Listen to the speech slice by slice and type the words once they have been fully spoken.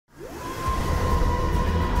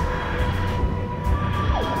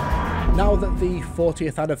Now that the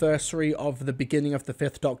 40th anniversary of the beginning of the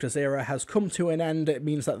Fifth Doctor's era has come to an end, it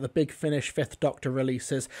means that the Big Finish Fifth Doctor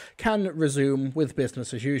releases can resume with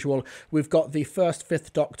business as usual. We've got the first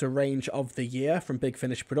Fifth Doctor range of the year from Big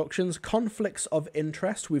Finish Productions, Conflicts of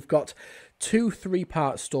Interest. We've got two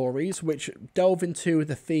three-part stories which delve into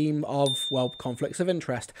the theme of, well, conflicts of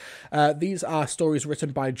interest. These are stories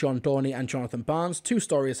written by John Dorney and Jonathan Barnes. Two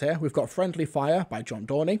stories here. We've got Friendly Fire by John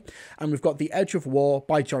Dorney, and we've got The Edge of War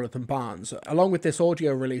by Jonathan Barnes. Along with this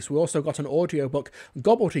audio release, we also got an audiobook,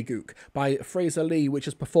 Gobbledygook, by Fraser Lee, which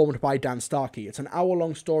is performed by Dan Starkey. It's an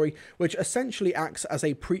hour-long story which essentially acts as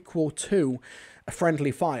a prequel to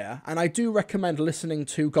Friendly Fire, and I do recommend listening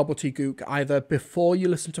to Gobbledygook either before you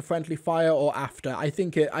listen to Friendly Fire or after. I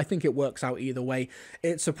think it works out either way.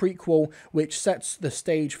 It's a prequel which sets the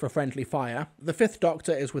stage for Friendly Fire. The Fifth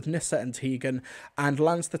Doctor is with Nyssa and Tegan and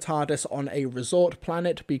lands the TARDIS on a resort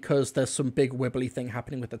planet because there's some big wibbly thing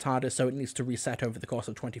happening with the TARDIS, so it needs to reset over the course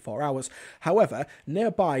of 24 hours. However,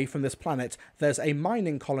 nearby from this planet, there's a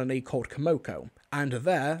mining colony called Komoko, and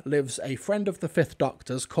there lives a friend of the Fifth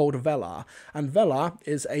Doctor's called Velar, and Velar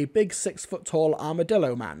is a big 6-foot-tall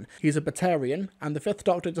armadillo man. He's a Batarian, and the Fifth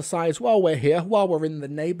Doctor decides, while we're here, while we're in the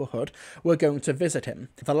neighbourhood, we're going to visit him.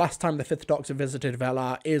 The last time the Fifth Doctor visited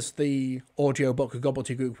Velar is the audiobook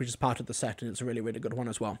Gobbledygook, which is part of the set, and it's a really, really good one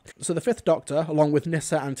as well. So the Fifth Doctor, along with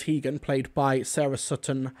Nyssa and Tegan, played by Sarah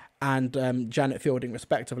Sutton and Janet Fielding,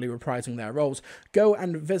 respectively, reprising their roles, go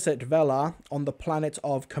and visit Velar on the planet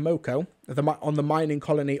of Komoko, on the mining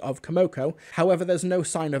colony of Komoko. However, there's no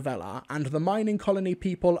sign of Velar, and the mining colony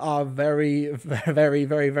people are very, very,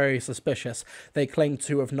 very, very suspicious. They claim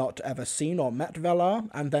to have not ever seen or met Velar,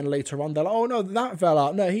 and then later on they're like, oh no, that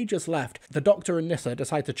Velar, no, he just left. The Doctor and Nyssa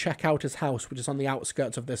decide to check out his house, which is on the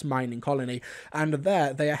outskirts of this mining colony, and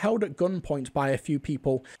there they are held at gunpoint by a few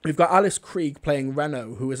people. We've got Alice Krieg playing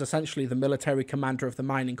Reno, who is essentially the military commander of the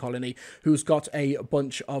mining colony, who's got a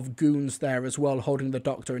bunch of goons there as well, holding the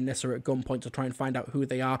Doctor and Nyssa at gunpoint to try and find out who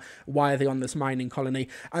they are, why are they on this mining colony,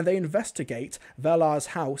 and they investigate Velar's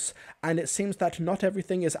house, and it seems that not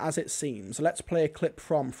everything is as it seems. Let's play a clip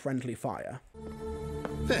from Friendly Fire.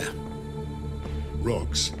 There.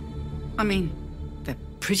 Rocks. I mean, they're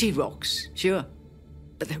pretty rocks, sure,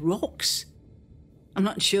 but they're rocks. I'm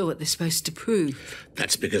not sure what they're supposed to prove.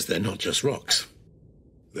 That's because they're not just rocks.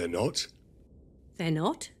 They're not? They're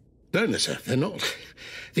not? No, Nyssa, they're not.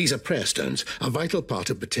 These are prayer stones, a vital part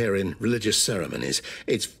of Batarian religious ceremonies.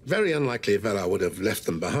 It's very unlikely Velar would have left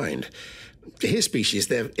them behind. To his species,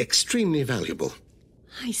 they're extremely valuable.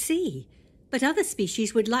 I see. But other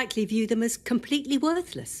species would likely view them as completely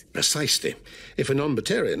worthless. Precisely. If a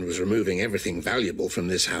non-Batarian was removing everything valuable from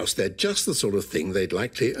this house, they're just the sort of thing they'd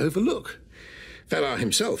likely overlook. Velar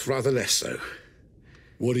himself, rather less so.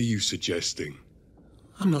 What are you suggesting?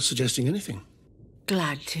 I'm not suggesting anything.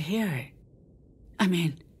 Glad to hear it. I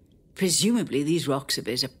mean, presumably these rocks of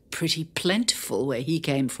his are pretty plentiful where he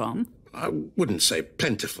came from. I wouldn't say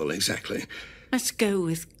plentiful, exactly. Let's go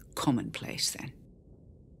with commonplace, then.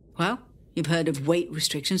 Well, you've heard of weight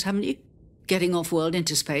restrictions, haven't you? Getting off-world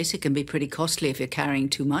into space, it can be pretty costly if you're carrying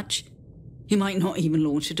too much. You might not even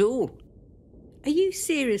launch at all. Are you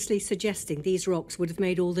seriously suggesting these rocks would have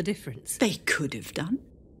made all the difference? They could have done.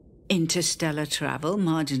 Interstellar travel,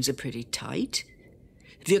 margins are pretty tight.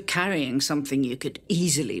 If you're carrying something you could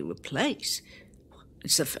easily replace,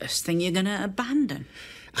 it's the first thing you're going to abandon.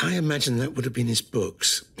 I imagine that would have been his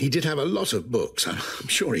books. He did have a lot of books. I'm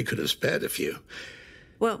sure he could have spared a few.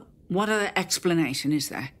 Well, what other explanation is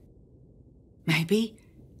there? Maybe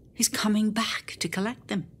he's coming back to collect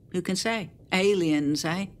them. Who can say? Aliens,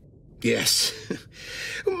 eh? Yes.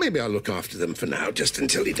 Maybe I'll look after them for now, just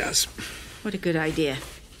until he does. What a good idea.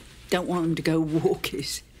 Don't want him to go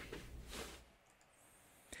walkies.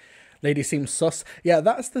 Lady seems sus. Yeah,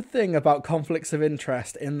 that's the thing about conflicts of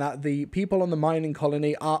interest, in that the people on the mining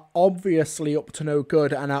colony are obviously up to no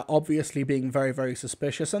good and are obviously being very, very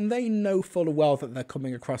suspicious, and they know full well that they're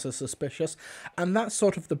coming across as suspicious, and that's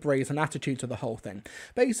sort of the brazen attitude to the whole thing.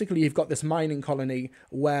 Basically, you've got this mining colony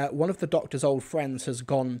where one of the Doctor's old friends has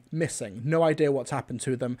gone missing, no idea what's happened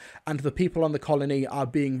to them, and the people on the colony are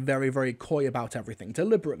being very, very coy about everything,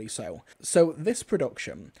 deliberately so. So this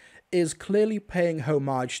production is clearly paying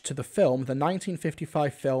homage to the film, the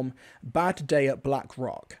 1955 film Bad Day at Black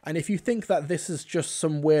Rock. And if you think that this is just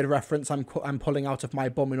some weird reference I'm pulling out of my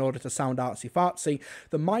bum in order to sound artsy-fartsy,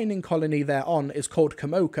 the mining colony they're on is called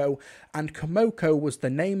Komoko, and Komoko was the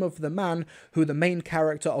name of the man who the main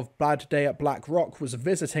character of Bad Day at Black Rock was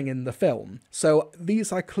visiting in the film. So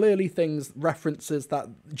these are clearly references that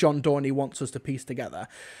John Dorney wants us to piece together.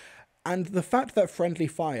 And the fact that Friendly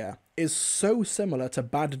Fire is so similar to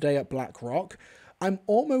Bad Day at Black Rock, I'm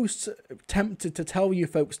almost tempted to tell you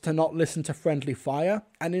folks to not listen to Friendly Fire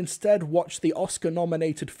and instead watch the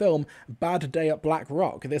Oscar-nominated film Bad Day at Black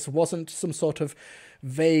Rock. This wasn't some sort of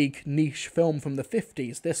vague niche film from the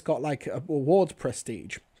 50s. This got like awards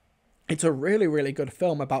prestige. It's a really, really good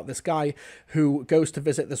film about this guy who goes to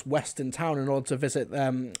visit this western town in order to visit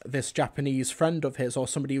this Japanese friend of his, or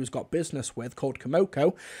somebody who's got business with, called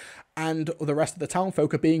Komoko, and the rest of the town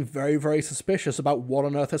folk are being very, very suspicious about what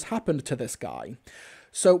on earth has happened to this guy.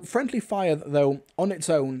 So Friendly Fire, though, on its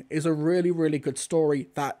own, is a really, really good story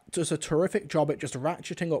that does a terrific job at just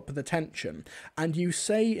ratcheting up the tension. And you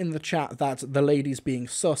say in the chat that the lady's being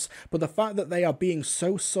sus, but the fact that they are being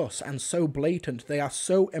so sus and so blatant, they are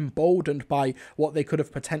so emboldened by what they could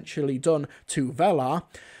have potentially done to Velar,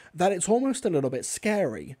 that it's almost a little bit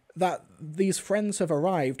scary that these friends have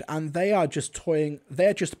arrived and they're just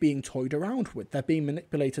being toyed around with. They're being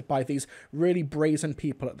manipulated by these really brazen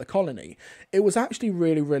people at the colony. It was actually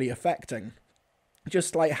really, really affecting.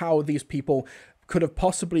 Just like how these people could have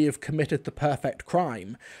possibly have committed the perfect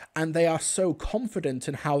crime, and they are so confident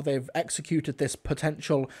in how they've executed this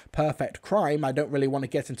potential perfect crime. I don't really want to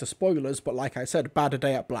get into spoilers, but like I said, Bad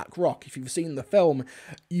Day at Black Rock, if you've seen the film,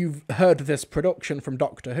 you've heard this production from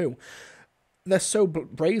Doctor Who. They're so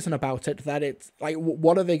brazen about it that it's like,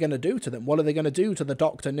 what are they going to do to them? What are they going to do to the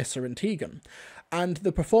Doctor, Nyssa and Tegan? And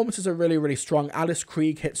the performances are really, really strong. Alice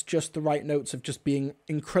Krige hits just the right notes of just being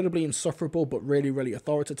incredibly insufferable, but really, really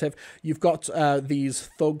authoritative. You've got these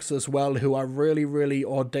thugs as well who are really, really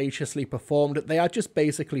audaciously performed. They are just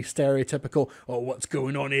basically stereotypical, oh, what's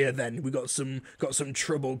going on here then? We got some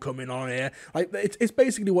trouble coming on here. Like, it's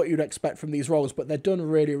basically what you'd expect from these roles, but they're done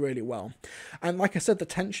really, really well. And like I said, the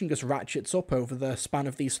tension just ratchets up over the span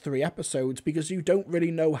of these 3 episodes because you don't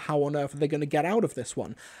really know how on earth they're going to get out of this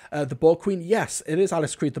one. The Borg Queen, yes, it is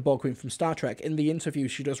Alice Krige, the Borg Queen from Star Trek. In the interview,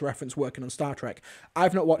 she does reference working on Star Trek.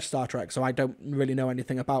 I've not watched Star Trek, so I don't really know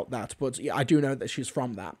anything about that, but yeah, I do know that she's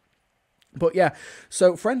from that. But yeah,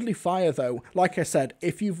 so Friendly Fire, though, like I said,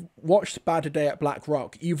 if you've watched Bad Day at Black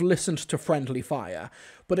Rock, you've listened to Friendly Fire,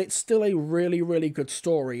 but it's still a really, really good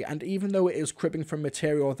story, and even though it is cribbing from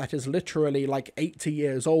material that is literally like 80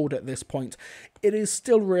 years old at this point, it is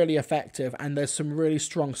still really effective, and there's some really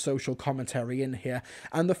strong social commentary in here,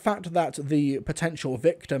 and the fact that the potential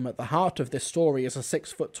victim at the heart of this story is a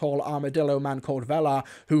 6-foot-tall armadillo man called Velar,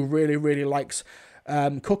 who really, really likes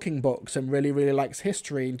cooking books and really, really likes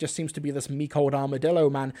history and just seems to be this meek old armadillo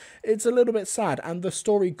man. It's a little bit sad, and the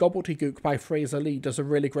story Gobbledygook by Fraser Lee does a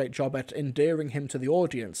really great job at endearing him to the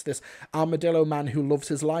audience. This armadillo man who loves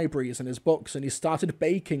his libraries and his books, and he started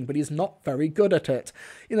baking, but he's not very good at it.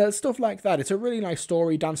 You know, stuff like that. It's a really nice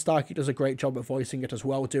story. Dan Starkey does a great job of voicing it as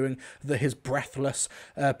well, doing his breathless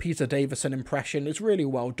Peter Davison impression. It's really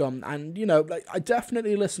well done, and, you know, I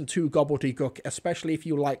definitely listen to Gobbledygook, especially if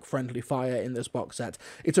you like Friendly Fire in this box set.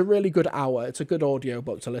 It's a really good hour. It's a good audio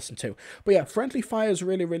book to listen to. But yeah, Friendly Fire is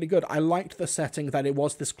really, really good. I liked the setting that it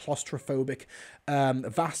was this claustrophobic,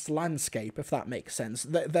 vast landscape, if that makes sense.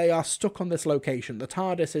 They are stuck on this location. The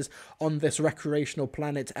TARDIS is on this recreational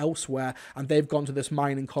planet elsewhere, and they've gone to this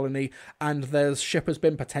mining colony, and their ship has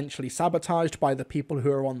been potentially sabotaged by the people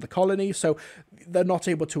who are on the colony, so they're not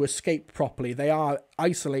able to escape properly. They are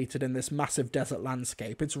isolated in this massive desert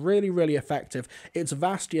landscape. It's really, really effective. It's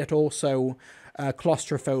vast, yet also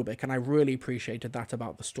claustrophobic, and I really appreciated that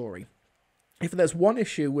about the story. If there's one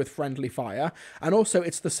issue with Friendly Fire, and also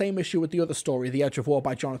it's the same issue with the other story, The Edge of War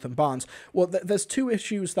by Jonathan Barnes, well, there's two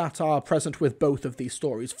issues that are present with both of these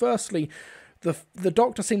stories. Firstly, the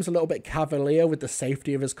Doctor seems a little bit cavalier with the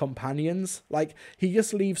safety of his companions. Like, he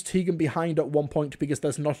just leaves Tegan behind at one point because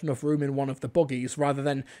there's not enough room in one of the buggies, rather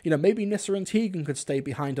than, you know, maybe Nyssa and Tegan could stay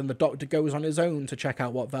behind and the Doctor goes on his own to check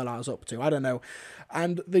out what Velar's up to. I don't know.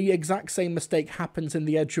 And the exact same mistake happens in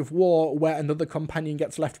The Edge of War, where another companion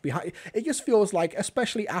gets left behind. It just feels like,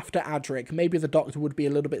 especially after Adric, maybe the Doctor would be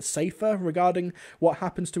a little bit safer regarding what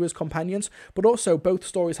happens to his companions. But also, both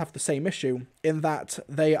stories have the same issue, in that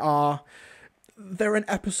they're an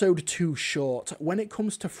episode too short. When it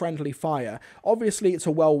comes to Friendly Fire, obviously it's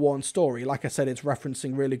a well-worn story. Like I said, it's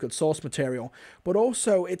referencing really good source material, but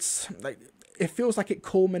also it's like, it feels like it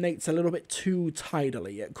culminates a little bit too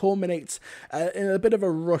tidily. It culminates in a bit of a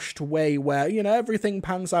rushed way where, you know, everything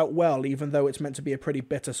pans out well, even though it's meant to be a pretty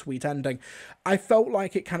bittersweet ending. I felt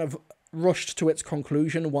like it kind of rushed to its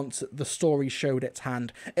conclusion once the story showed its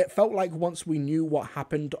hand. It felt like once we knew what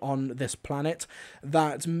happened on this planet,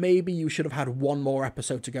 that maybe you should have had one more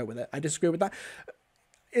episode to go with it. I disagree with that.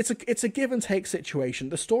 it's a give and take situation.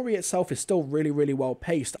 The story itself is still really, really well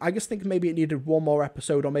paced. I just think maybe it needed one more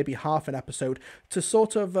episode or maybe half an episode to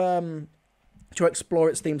sort of to explore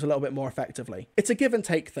its themes a little bit more effectively. It's a give and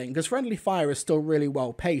take thing, because Friendly Fire is still really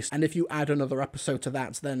well paced, and if you add another episode to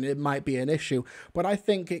that, then it might be an issue. But I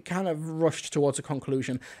think it kind of rushed towards a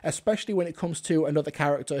conclusion, especially when it comes to another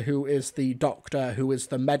character who is the doctor, who is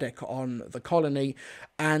the medic on the colony,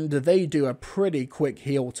 and they do a pretty quick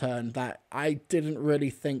heel turn that I didn't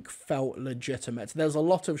really think felt legitimate. There's a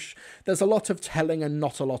lot of telling and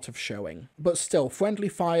not a lot of showing. But still, Friendly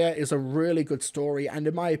Fire is a really good story, and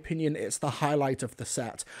in my opinion, it's the highlight of the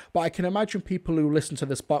set. But I can imagine people who listen to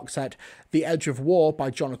this box set, The Edge of War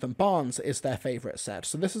by Jonathan Barnes is their favourite set.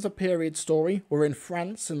 So this is a period story. We're in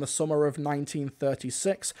France in the summer of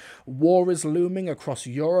 1936. War is looming across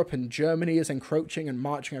Europe, and Germany is encroaching and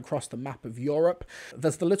marching across the map of Europe.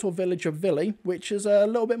 There's the little village of Villy, which is a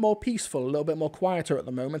little bit more peaceful, a little bit more quieter at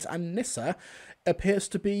the moment, and Nyssa appears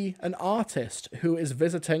to be an artist who is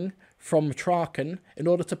visiting from Traken in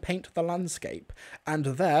order to paint the landscape. And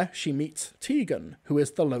there she meets Tegan, who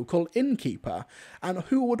is the local innkeeper, and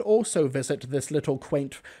who would also visit this little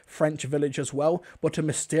quaint French village as well, but a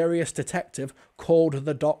mysterious detective called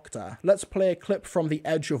the Doctor. Let's play a clip from The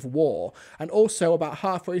Edge of War. And also, about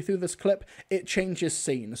halfway through this clip, it changes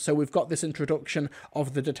scenes. So we've got this introduction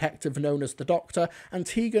of the detective known as the Doctor, and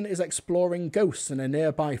Tegan is exploring ghosts in a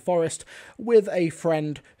nearby forest with a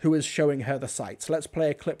friend who is showing her the sights. Let's play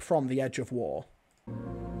a clip from The Edge of War.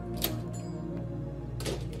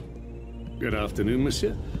 Good afternoon,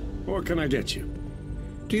 monsieur. What can I get you?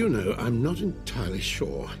 Do you know, I'm not entirely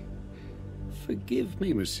sure. Forgive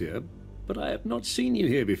me, monsieur, but I have not seen you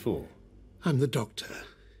here before. I'm the Doctor.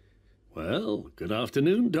 Well, good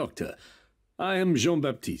afternoon, Doctor. I am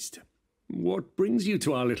Jean-Baptiste. What brings you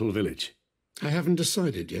to our little village? I haven't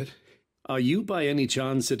decided yet. Are you by any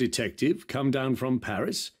chance a detective come down from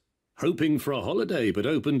Paris? Hoping for a holiday, but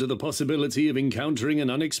open to the possibility of encountering an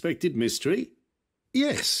unexpected mystery?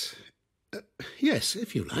 Yes. Yes,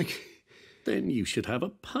 if you like. Then you should have a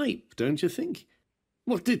pipe, don't you think?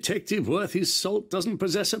 What detective worth his salt doesn't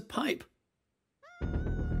possess a pipe?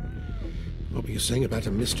 What were you saying about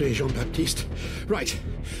a mystery, Jean-Baptiste? Right,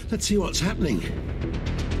 let's see what's happening.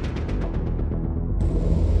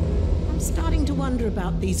 I'm starting to wonder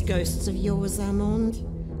about these ghosts of yours, Armand.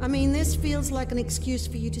 I mean, this feels like an excuse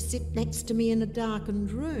for you to sit next to me in a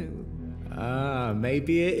darkened room. Ah,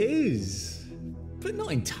 maybe it is. But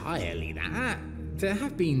not entirely that. There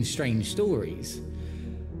have been strange stories.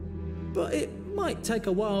 But it might take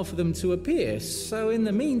a while for them to appear, so in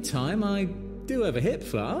the meantime, I do have a hip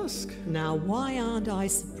flask. Now, why aren't I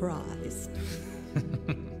surprised?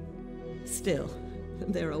 Still,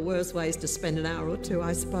 there are worse ways to spend an hour or two,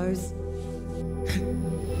 I suppose.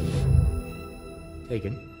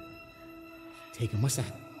 Tegan, what's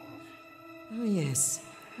that? Oh, yes.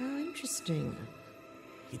 How interesting.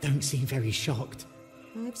 You don't seem very shocked.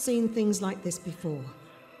 I've seen things like this before.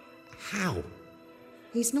 How?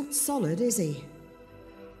 He's not solid, is he?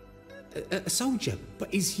 A soldier,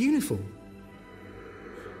 but his uniform.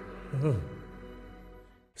 Oh.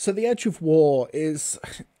 So The Edge of War is...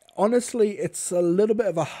 Honestly, it's a little bit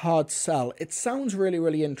of a hard sell. It sounds really,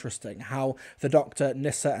 really interesting how the Doctor,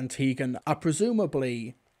 Nyssa and Tegan are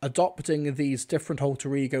presumably adopting these different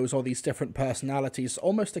alter egos or these different personalities,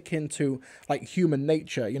 almost akin to like human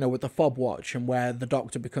nature, you know, with the fob watch, and where the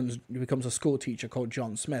Doctor becomes a school teacher called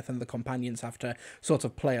John Smith and the companions have to sort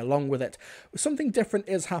of play along with it. Something different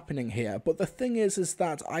is happening here, but the thing is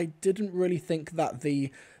that I didn't really think that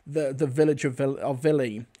the village of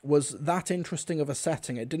Villy was that interesting of a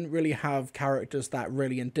setting. It didn't really have characters that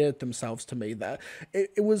really endeared themselves to me. That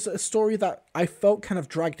it was a story that I felt kind of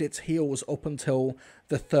dragged its heels up until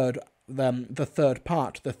the third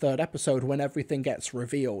episode, when everything gets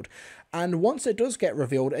revealed. And once it does get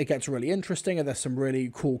revealed, it gets really interesting, and there's some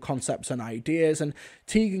really cool concepts and ideas, and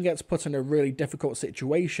Tegan gets put in a really difficult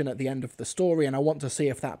situation at the end of the story, and I want to see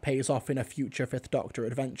if that pays off in a future Fifth Doctor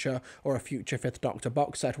adventure or a future Fifth Doctor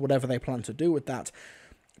box set, whatever they plan to do with that.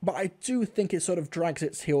 But I do think it sort of drags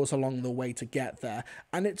its heels along the way to get there.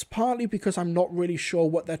 And it's partly because I'm not really sure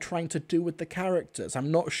what they're trying to do with the characters. I'm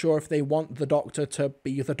not sure if they want the Doctor to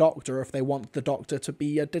be the Doctor, or if they want the Doctor to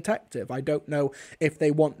be a detective. I don't know if they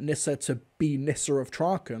want Nyssa to be Nyssa of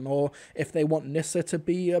Traken, or if they want Nyssa to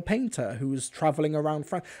be a painter who's travelling around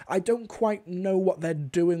France. I don't quite know what they're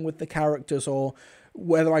doing with the characters, or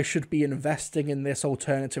whether I should be investing in this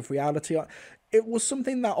alternative reality. It was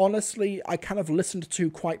something that, honestly, I kind of listened to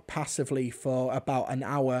quite passively for about an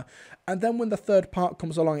hour. And then when the third part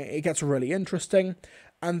comes along, it gets really interesting.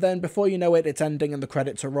 And then before you know it, it's ending and the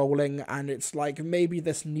credits are rolling, and it's like maybe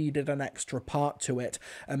this needed an extra part to it,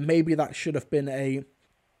 and maybe that should have been a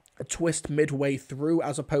twist midway through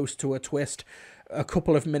as opposed to a twist a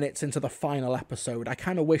couple of minutes into the final episode. I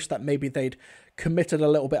kind of wish that maybe they'd committed a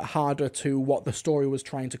little bit harder to what the story was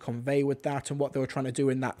trying to convey with that and what they were trying to do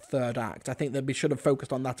in that third act. I think that we should have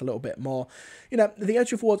focused on that a little bit more. You know, The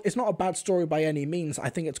Edge of War, it's not a bad story by any means. I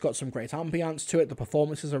think it's got some great ambience to it. The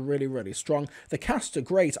performances are really, really strong. The cast are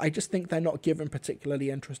great. I just think they're not given particularly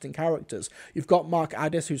interesting characters. You've got Mark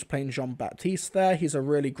Addis, who's playing Jean-Baptiste there. He's a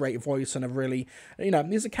really great voice and a really, you know,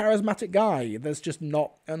 he's a charismatic guy. There's just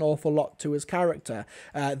not an awful lot to his character.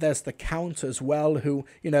 There's the Count as well, who,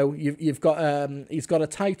 you know, you've got he's got a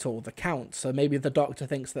title, the Count, so maybe the Doctor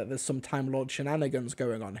thinks that there's some Time Lord shenanigans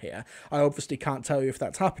going on here. I obviously can't tell you if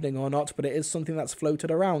that's happening or not, but it is something that's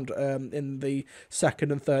floated around in the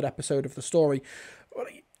second and third episode of the story.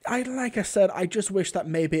 Like I said, I just wish that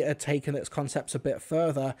maybe it had taken its concepts a bit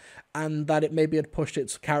further, and that it maybe had pushed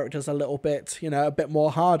its characters a little bit, you know, a bit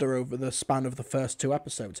more harder over the span of the first two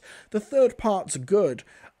episodes. The third part's good.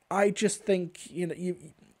 I just think, you know,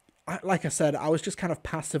 like I said, I was just kind of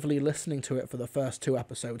passively listening to it for the first two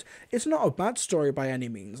episodes. It's not a bad story by any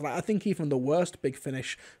means. Like, I think even the worst Big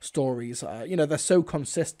Finish stories, you know, they're so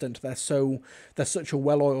consistent, they're such a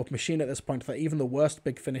well-oiled machine at this point that even the worst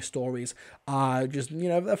Big Finish stories are just, you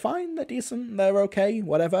know, they're fine, they're decent, they're okay,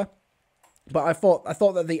 whatever. But I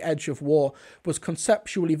thought that The Edge of War was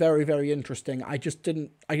conceptually very, very interesting. I just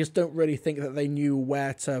don't really think that they knew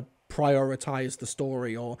where to prioritize the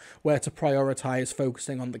story or where to prioritize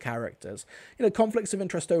focusing on the characters. You know, conflicts of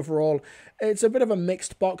interest overall, it's a bit of a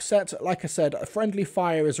mixed box set. Like I said, Friendly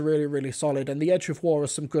Fire is really, really solid, and The Edge of War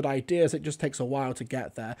has some good ideas. It just takes a while to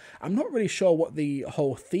get there. I'm not really sure what the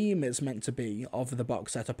whole theme is meant to be of the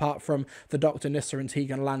box set, apart from the Dr. Nyssa and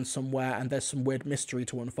Tegan land somewhere and there's some weird mystery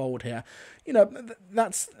to unfold here. You know,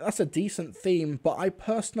 that's a decent theme, but I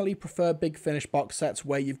personally prefer Big Finish box sets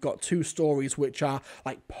where you've got two stories which are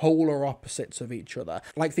like polar opposites of each other.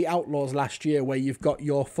 Like The Outlaws last year, where you've got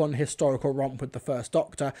your fun historical romp with the First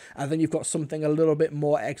Doctor, and then you've got something a little bit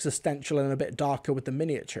more existential and a bit darker with the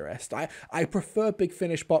Miniaturist. I prefer Big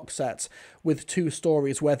Finish box sets with two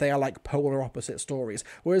stories where they are like polar opposite stories,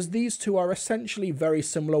 whereas these two are essentially very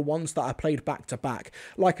similar ones that are played back to back.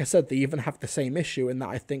 Like I said, they even have the same issue in that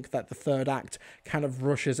I think that the third act kind of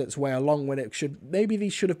rushes its way along when it should, maybe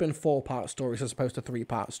these should have been 4-part stories as opposed to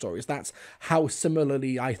 3-part stories. That's how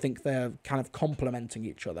similarly I think they're kind of complementing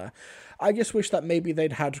each other. I just wish that maybe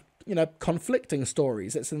they'd had, you know, conflicting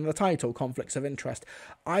stories. It's in the title, Conflicts of Interest.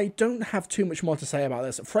 I don't have too much more to say about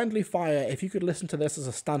this. Friendly Fire, if you could listen to this as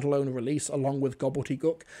a standalone release along with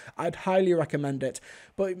Gobbledygook, I'd highly recommend it.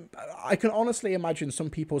 But I can honestly imagine some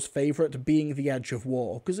people's favourite being The Edge of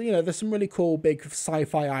War, because, you know, there's some really cool big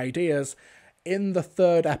sci-fi ideas in the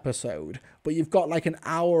third episode, but you've got like an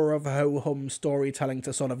hour of ho-hum storytelling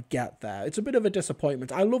to sort of get there. It's a bit of a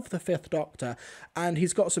disappointment. I love the Fifth Doctor, and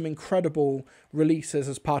he's got some incredible releases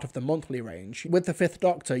as part of the monthly range. With the Fifth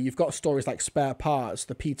Doctor, you've got stories like Spare Parts,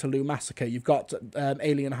 the Peterloo Massacre, you've got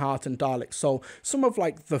Alien Heart and Dalek Soul. Some of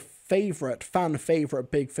like the fan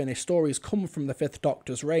favorite Big Finish stories come from the Fifth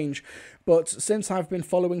Doctor's range, but since I've been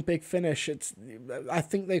following Big Finish, I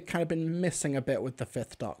think they've kind of been missing a bit with the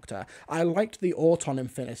Fifth Doctor. I liked the Auton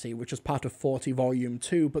Infinity, which was part of 40 Volume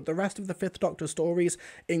 2, but the rest of the Fifth Doctor stories,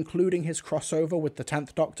 including his crossover with the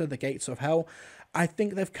 10th Doctor, The Gates of Hell, I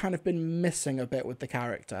think they've kind of been missing a bit with the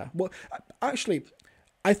character. Well, actually,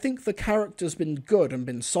 I think the character's been good and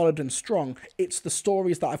been solid and strong. It's the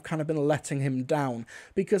stories that I've kind of been letting him down.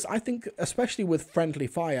 Because I think, especially with Friendly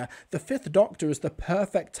Fire, the Fifth Doctor is the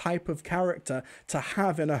perfect type of character to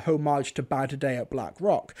have in a homage to Bad Day at Black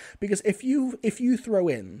Rock. Because if you throw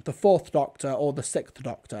in the Fourth Doctor or the Sixth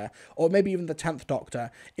Doctor, or maybe even the 10th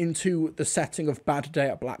Doctor, into the setting of Bad Day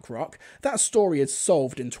at Black Rock, that story is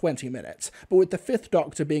solved in 20 minutes. But with the Fifth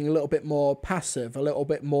Doctor being a little bit more passive, a little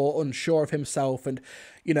bit more unsure of himself, and,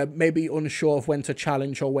 you know, maybe unsure of when to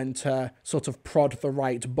challenge or when to sort of prod the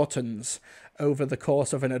right buttons over the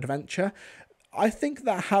course of an adventure, I think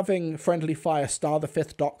that having Friendly Fire star the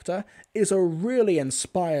Fifth Doctor is a really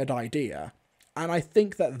inspired idea. And I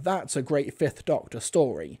think that that's a great Fifth Doctor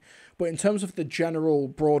story. But in terms of the general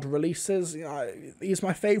broad releases, you know, he's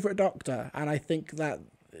my favourite Doctor, and I think that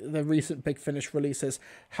the recent Big Finish releases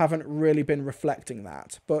haven't really been reflecting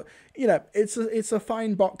that. But, you know, it's a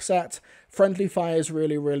fine box set. Friendly Fire is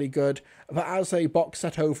really, really good. But as a box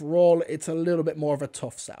set overall, it's a little bit more of a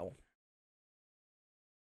tough sell.